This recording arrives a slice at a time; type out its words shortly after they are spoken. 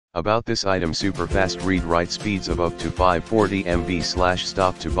About this item: super fast read-write speeds of up to 540 MB/s,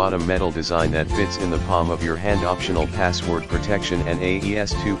 top to bottom metal design that fits in the palm of your hand, optional password protection and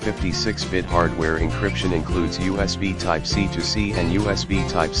AES 256-bit hardware encryption, includes USB Type-C to C and USB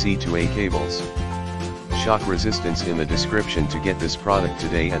Type-C to A cables. Shock resistance in the description to get this product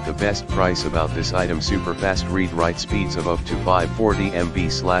today at the best price. About this item: super fast read-write speeds of up to 540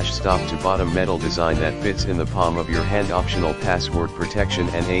 MB/s, top to bottom metal design that fits in the palm of your hand, optional password protection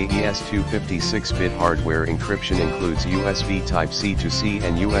and AES 256-bit hardware encryption, includes USB Type-C to C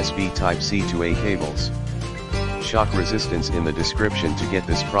and USB Type-C to A cables. Shock resistance in the description to get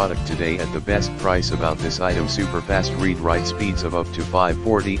this product today at the best price. About this item: super fast read-write speeds of up to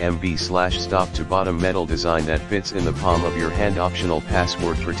 540 MB/s, top to bottom metal design that fits in the palm of your hand, optional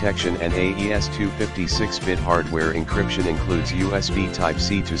password protection and AES 256-bit hardware encryption, includes USB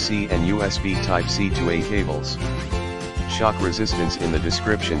Type-C to C and USB Type-C to A cables. Shock resistance in the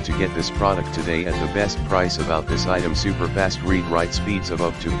description to get this product today at the best price. About this item: super fast read-write speeds of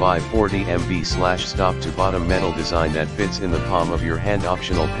up to 540 MB/s, top to bottom metal design that fits in the palm of your hand,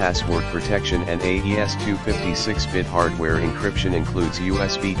 optional password protection and AES 256-bit hardware encryption, includes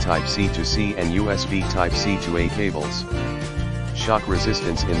USB Type-C to C and USB Type-C to A cables. Shock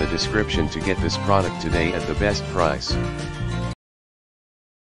resistance in the description to get this product today at the best price.